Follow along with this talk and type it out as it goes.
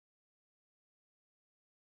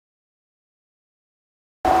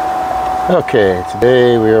Okay,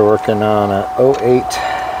 today we are working on a 08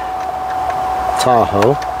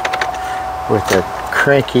 Tahoe with a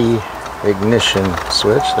cranky ignition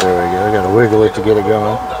switch. There we go. I gotta wiggle it to get it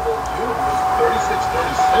going.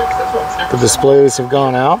 The displays have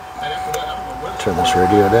gone out. Turn this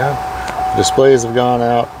radio down. The displays have gone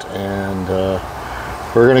out, and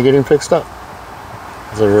we're gonna get him fixed up.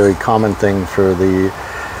 It's a very common thing for the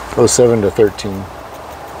 07 to 13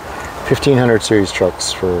 1500 series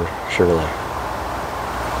trucks for Chevrolet.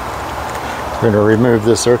 We're going to remove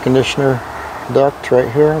this air conditioner duct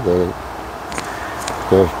right here, the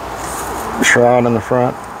shroud in the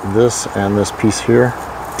front, this and this piece here.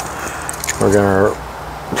 We're going to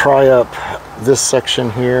pry up this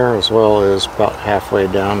section here as well as about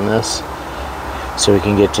halfway down this, so we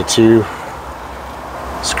can get to two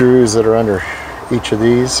screws that are under each of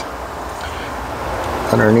these.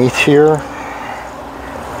 Underneath here,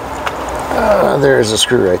 there's a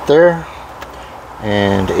screw right there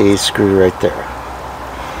and a screw right there.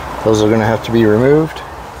 Those are going to have to be removed.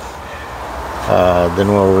 Then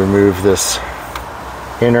we'll remove this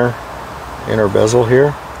inner bezel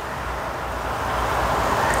here,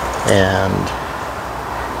 and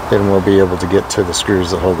then we'll be able to get to the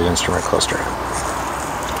screws that hold the instrument cluster.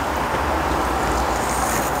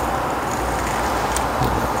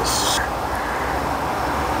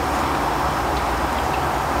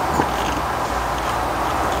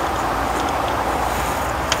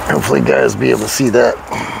 Hopefully you guys be able to see that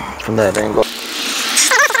from that angle.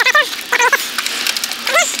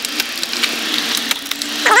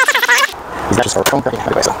 These matches are chrome cutting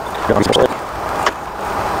device, so you don't want to be special.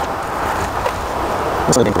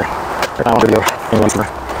 That's another thing for right now on video.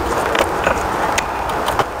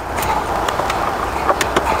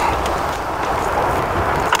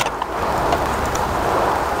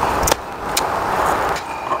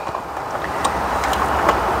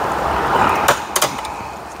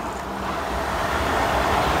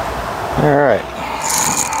 Alright,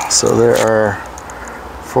 so there are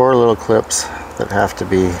 4 little clips that have to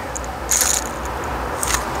be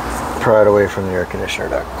pried away from the air conditioner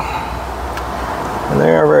duct, and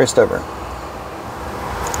they are very stubborn.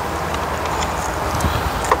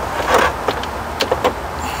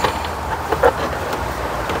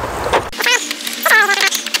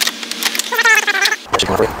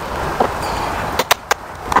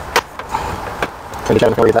 Can you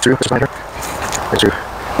get that through? Just right here. Right through.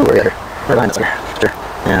 Ooh, right here. Right behind us there.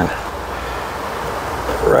 And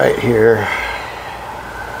right here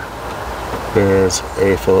is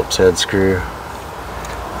a Phillips head screw.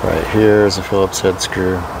 Right here is a Phillips head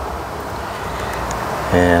screw.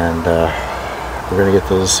 And we're going to get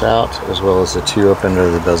those out, as well as the 2 up under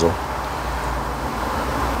the bezel.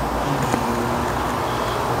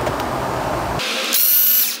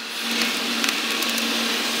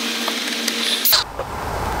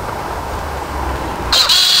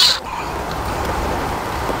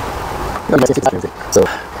 So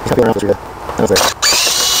he's going around for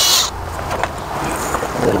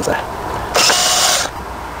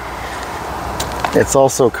It's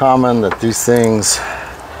also common that these things,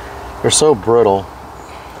 they're so brittle.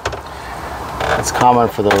 It's common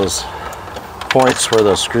for those points where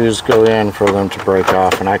those screws go in for them to break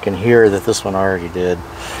off, and I can hear that this one already did.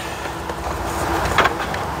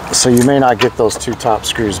 So you may not get those 2 top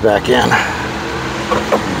screws back in,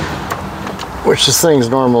 which this thing's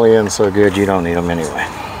normally in so good you don't need them anyway.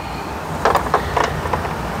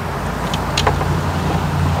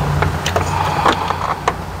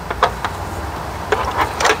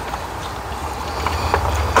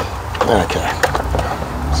 Okay,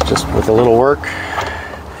 so just with a little work,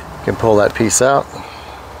 you can pull that piece out.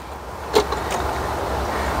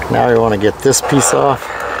 Now we want to get this piece off.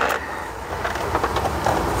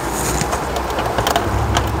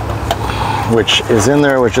 Which is in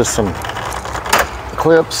there with just some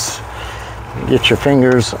clips. Get your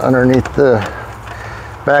fingers underneath the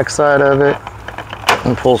back side of it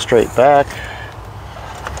and pull straight back.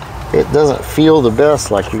 It doesn't feel the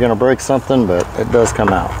best, like you're going to break something, but it does come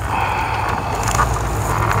out.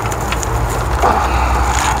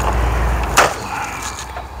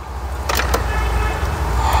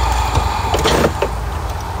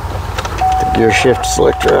 The gear shift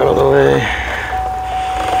selector out of the way.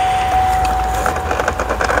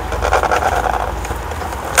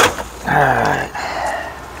 Alright,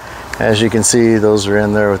 as you can see, those are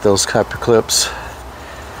in there with those copper clips.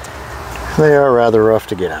 They are rather rough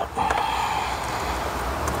to get out.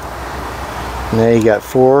 Now you got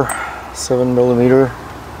 4 7mm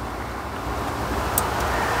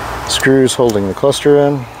screws holding the cluster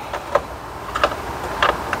in.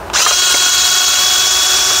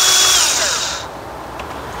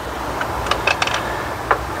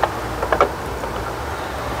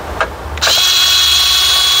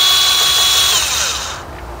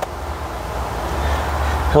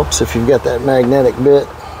 helps if you've got that magnetic bit.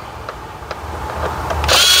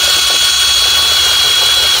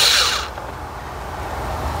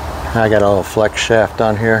 I got a little flex shaft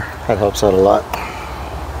on here. That helps out a lot.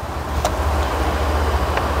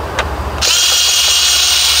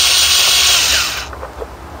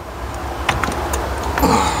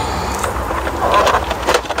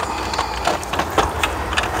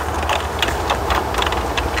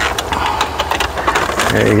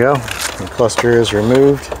 There you go. The cluster is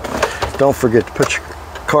removed. Don't forget to put your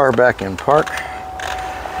car back in park.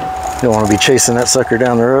 You don't want to be chasing that sucker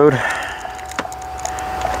down the road.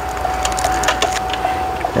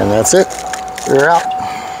 And that's it. You're out.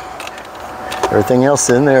 Everything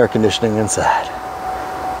else in the air conditioning inside.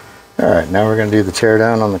 Alright, now we're going to do the tear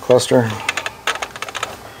down on the cluster.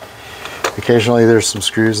 Occasionally there's some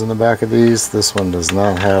screws in the back of these. This one does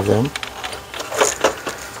not have them.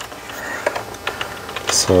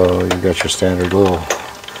 So you've got your standard little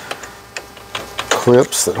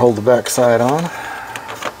clips that hold the back side on.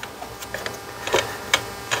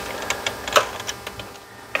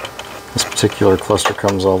 This particular cluster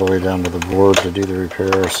comes all the way down to the board to do the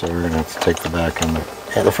repair, so we're going to have to take the back and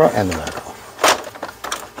the front and the back off.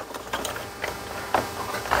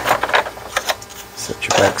 Set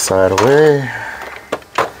your back side away.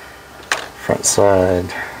 Front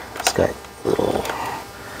side, it's got little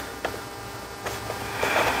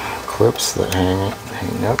clips that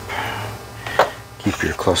hang up. Keep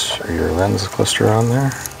your cluster, your lens cluster on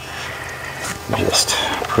there. You just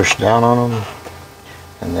push down on them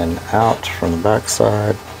and then out from the back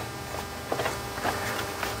side.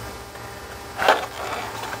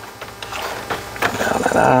 Down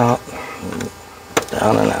and out,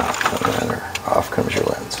 down and out, and then off comes your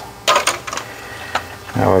lens.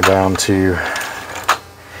 Now we're down to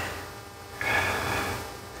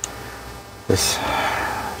this.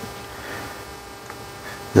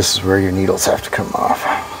 This is where your needles have to come off.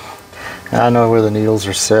 Now I know where the needles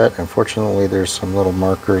are set. Unfortunately, there's some little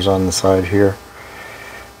markers on the side here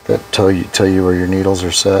that tell you where your needles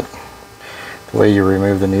are set. The way you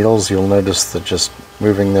remove the needles, you'll notice that just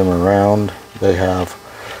moving them around, they have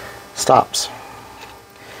stops.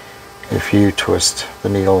 If you twist the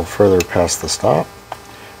needle further past the stop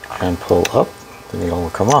and pull up, the needle will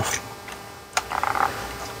come off.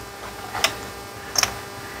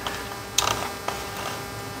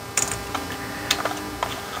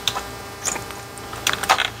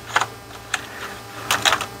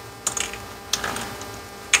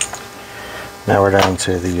 Now we're down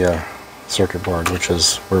to the circuit board, which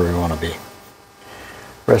is where we want to be.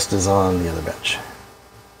 Rest is on the other bench.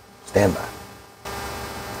 Stand by.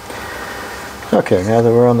 Okay, now that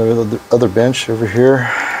we're on the other bench over here,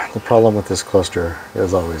 the problem with this cluster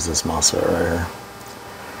is always this MOSFET right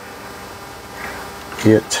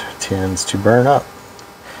here. It tends to burn up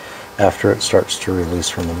after it starts to release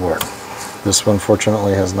from the board. This one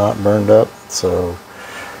fortunately has not burned up, so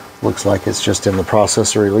looks like it's just in the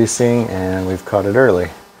process of releasing and we've caught it early.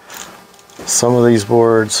 Some of these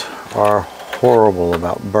boards are horrible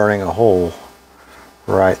about burning a hole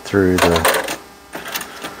right through the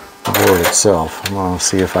board itself. I'm going to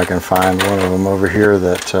see if I can find one of them over here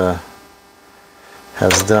that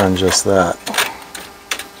has done just that.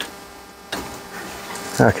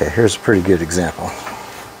 Okay, here's a pretty good example.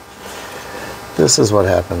 This is what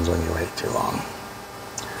happens when you wait too long.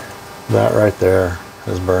 That right there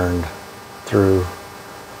has burned through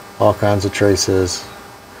all kinds of traces.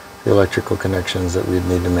 The electrical connections that we'd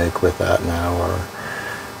need to make with that now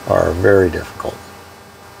are very difficult.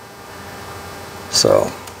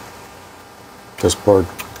 So this board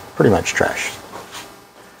pretty much trash.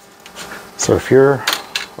 So if your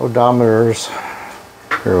odometer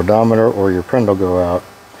or your PRNDL go out,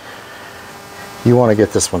 you want to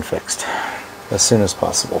get this one fixed as soon as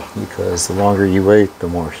possible, because the longer you wait, the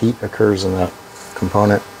more heat occurs in that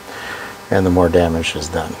component and the more damage is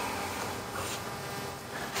done.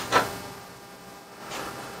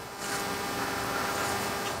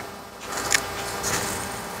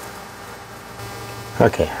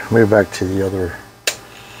 Okay, move back to the other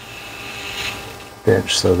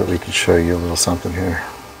bench so that we can show you a little something here.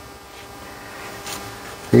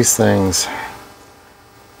 These things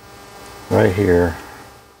right here,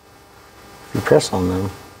 if you press on them,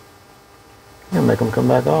 you can make them come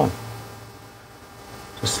back on.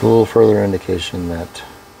 Just a little further indication that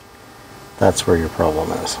that's where your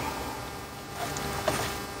problem is.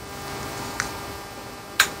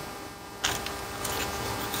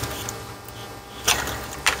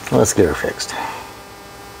 Let's get her fixed.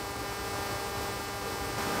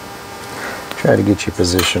 Try to get you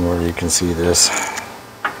positioned where you can see this.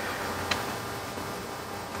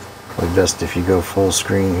 We'll best if you go full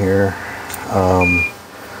screen here.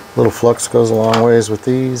 Little flux goes a long ways with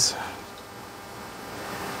these.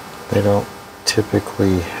 They don't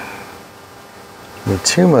typically need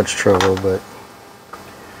too much trouble, but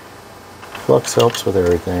flux helps with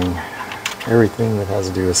everything that has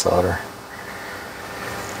to do with solder.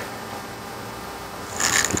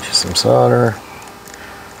 Get you some solder.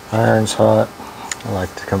 Iron's hot. I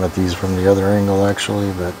like to come at these from the other angle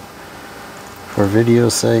actually, but for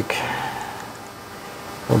video's sake,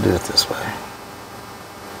 we'll do it this way.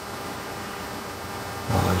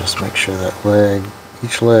 I'll just make sure that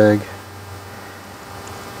each leg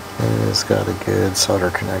has got a good solder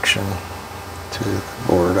connection to the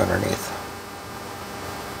board underneath.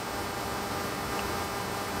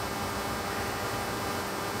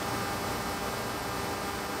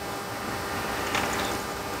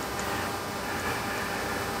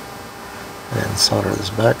 And solder this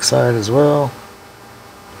back side as well.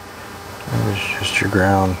 There's just your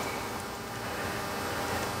ground.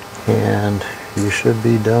 And you should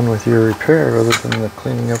be done with your repair other than the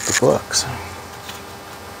cleaning up the flux.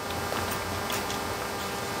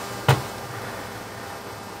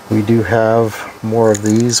 We do have more of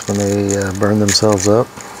these when they burn themselves up.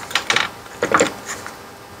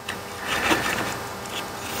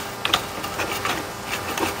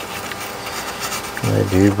 They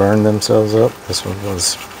do burn themselves up. This one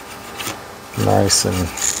was nice and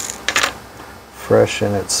fresh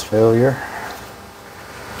in its failure,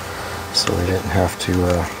 so we didn't have to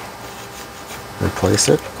replace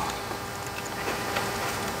it.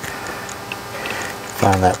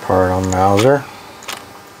 Find that part on Mauser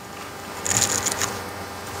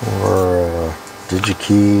or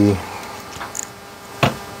DigiKey.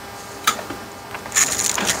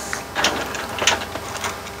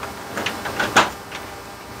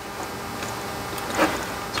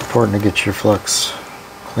 Important to get your flux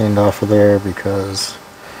cleaned off of there because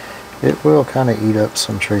it will kind of eat up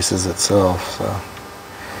some traces itself,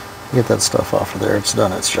 so get that stuff off of there. It's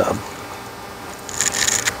done its job.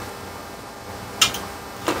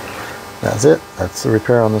 That's it. That's the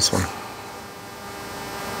repair on this one.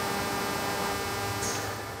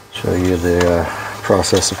 Show you the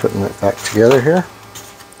process of putting it back together here.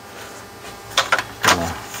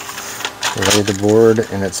 Lay the board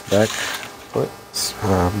in its back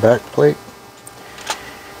plate.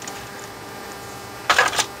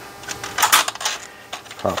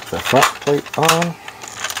 Pop the front plate on.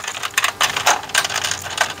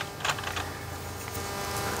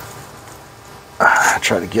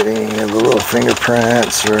 Try to get any of the little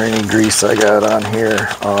fingerprints or any grease I got on here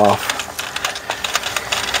off.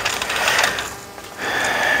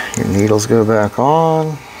 Your needles go back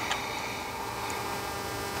on.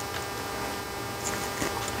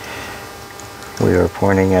 We are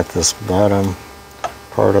pointing at this bottom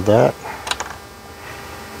part of that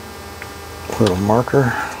little marker,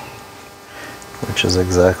 which is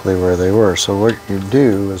exactly where they were. So what you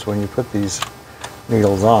do is when you put these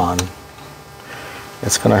needles on,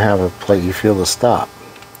 it's going to have a plate. You feel the stop.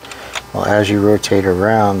 Well, as you rotate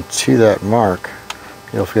around to that mark,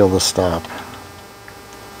 you'll feel the stop,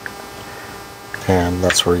 and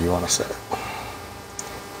that's where you want to set it.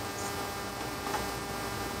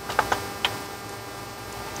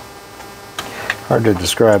 Hard to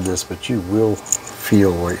describe this, but you will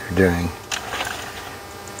feel what you're doing.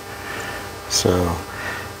 So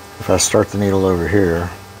if I start the needle over here,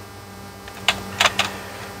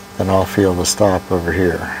 then I'll feel the stop over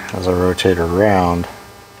here as I rotate around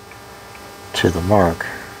to the mark.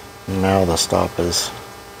 Now the stop is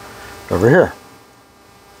over here.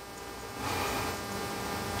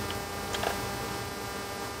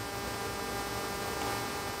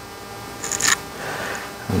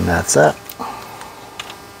 And that's that.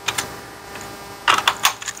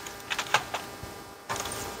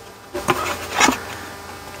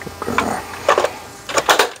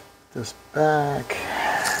 This back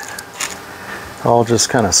all just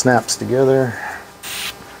kind of snaps together.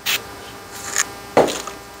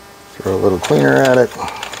 Throw a little cleaner at it.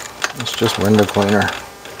 It's just window cleaner.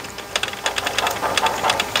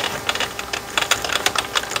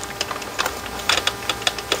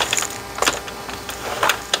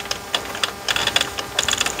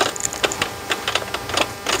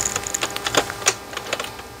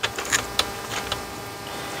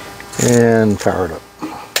 And power it up.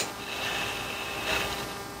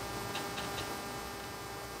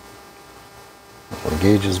 The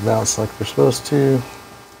gauges bounce like they're supposed to,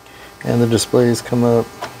 and the displays come up.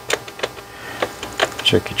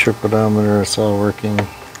 Check your trip odometer, it's all working.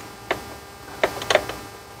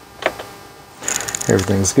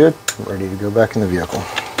 Everything's good. I'm ready to go back in the vehicle.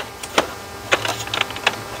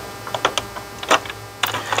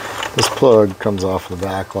 This plug comes off the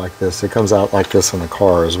back like this. It comes out like this in the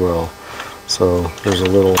car as well. So there's a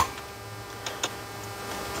little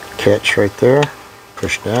catch right there.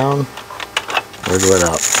 Push down, wiggle it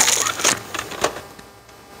out.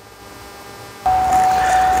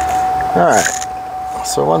 Alright,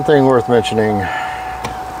 so one thing worth mentioning,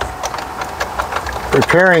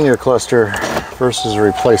 repairing your cluster versus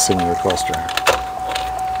replacing your cluster.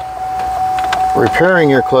 Repairing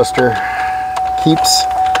your cluster keeps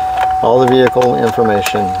all the vehicle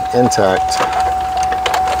information intact.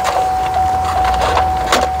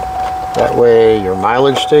 That way your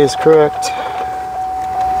mileage stays correct,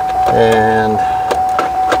 and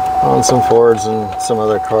on some Fords and some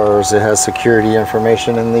other cars it has security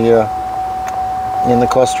information in the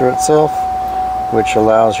cluster itself, which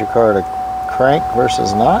allows your car to crank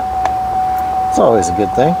versus not. It's always a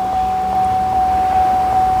good thing.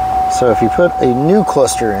 So if you put a new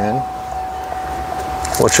cluster in,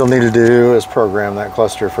 what you'll need to do is program that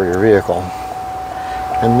cluster for your vehicle.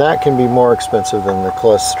 And that can be more expensive than the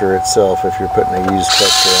cluster itself if you're putting a used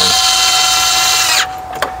cluster in.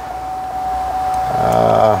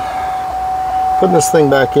 Putting this thing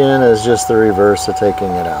back in is just the reverse of taking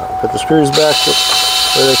it out. Put the screws back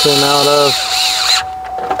where they came out of.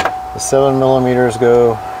 The 7 millimeters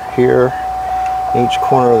go here, each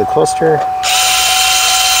corner of the cluster.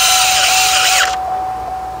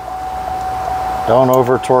 Don't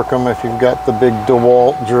over torque them if you've got the big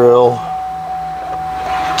DeWalt drill.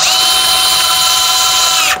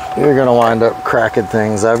 You're gonna wind up cracking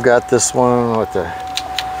things. I've got this one with a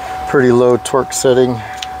pretty low torque setting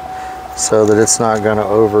so that it's not gonna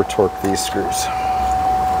over torque these screws.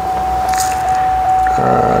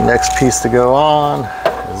 Next piece to go on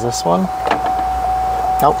is this one.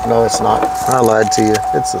 Oh, no, it's not. I lied to you.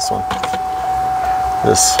 It's this one.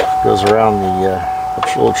 This goes around the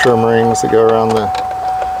little trim rings that go around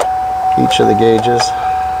each of the gauges.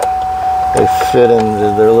 They fit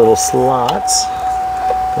into their little slots.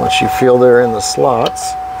 Once you feel they're in the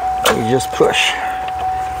slots, you just push,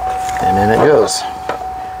 and then it goes.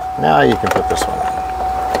 Now you can put this one in.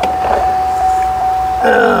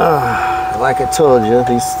 Like I told you,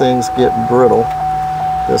 these things get brittle.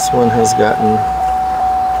 This one has gotten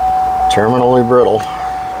terminally brittle,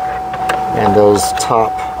 and those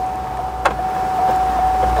top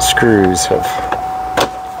screws have,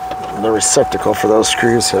 the receptacle for those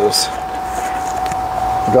screws has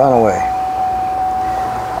gone away.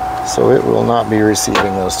 So it will not be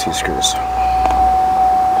receiving those two screws.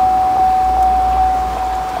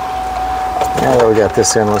 Now that we got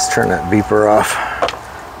this in, let's turn that beeper off.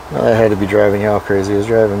 Well, that had to be driving y'all crazy. It was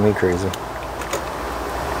driving me crazy.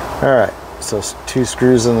 Alright, so 2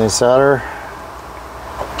 screws in the solder.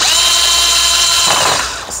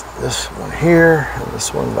 This one here, and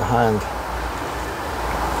this one behind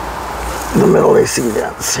the middle AC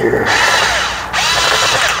vents here.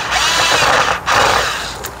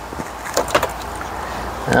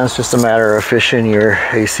 Now it's just a matter of fishing your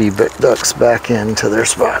AC ducts back into their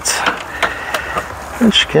spots,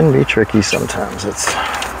 which can be tricky sometimes. It's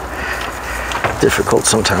difficult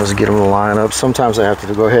sometimes to get them to line up. Sometimes I have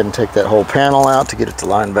to go ahead and take that whole panel out to get it to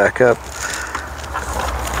line back up,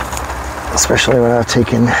 especially when I've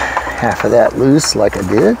taken half of that loose like I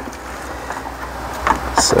did.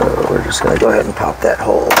 So we're just going to go ahead and pop that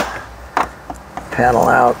whole panel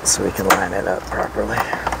out so we can line it up properly.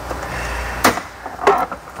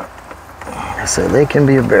 So they can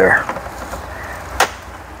be a bear.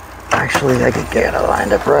 Actually, I could get it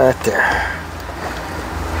lined up right there.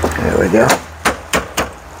 There we go.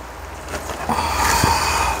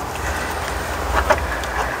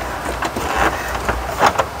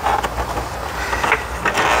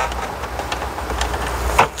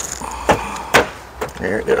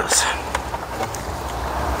 There it goes.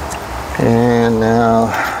 And now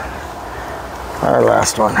our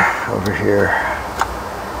last one over here.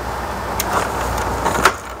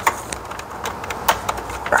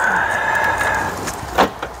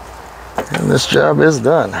 And this job is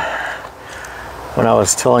done. When I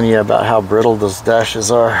was telling you about how brittle those dashes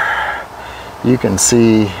are, you can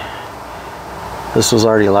see this was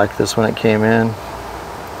already like this when it came in.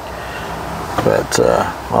 But,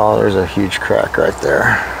 well, there's a huge crack right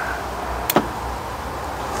there.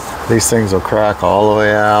 These things will crack all the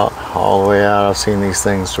way out, all the way out. I've seen these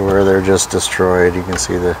things to where they're just destroyed. You can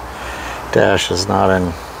see the dash is not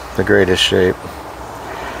in the greatest shape.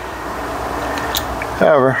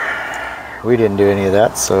 However, we didn't do any of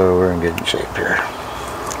that, so we're in good shape here.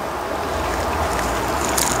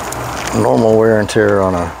 Normal wear and tear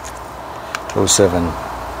on a 07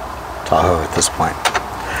 Tahoe at this point.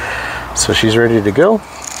 So she's ready to go.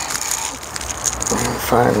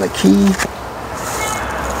 find the key.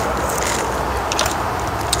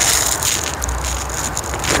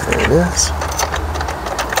 There it is.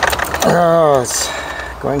 Oh, it's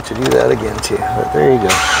going to do that again too, but there you go.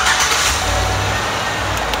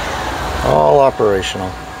 All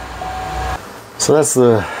operational. So that's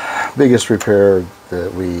the biggest repair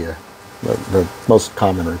that we, the most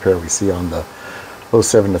common repair we see on the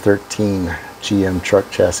 07 to 13 GM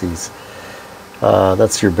truck chassis.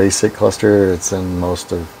 That's your basic cluster. It's in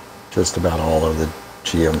most of, just about all of the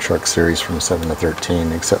GM truck series from 7 to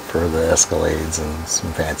 13, except for the Escalades and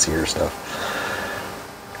some fancier stuff.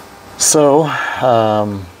 So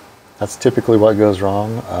that's typically what goes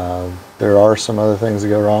wrong. There are some other things that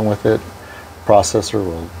go wrong with it. Processor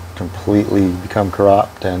will completely become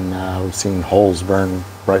corrupt, and we've seen holes burn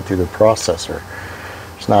right through the processor.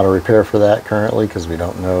 There's not a repair for that currently because we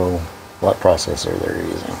don't know what processor they're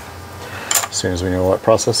using. As soon as we know what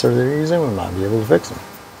processor they're using, we might be able to fix them.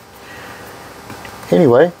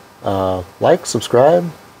 Anyway, like,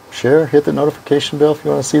 subscribe, share, hit the notification bell if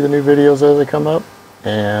you want to see the new videos as they come up.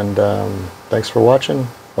 And thanks for watching.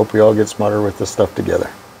 Hope we all get smarter with this stuff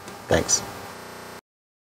together. Thanks.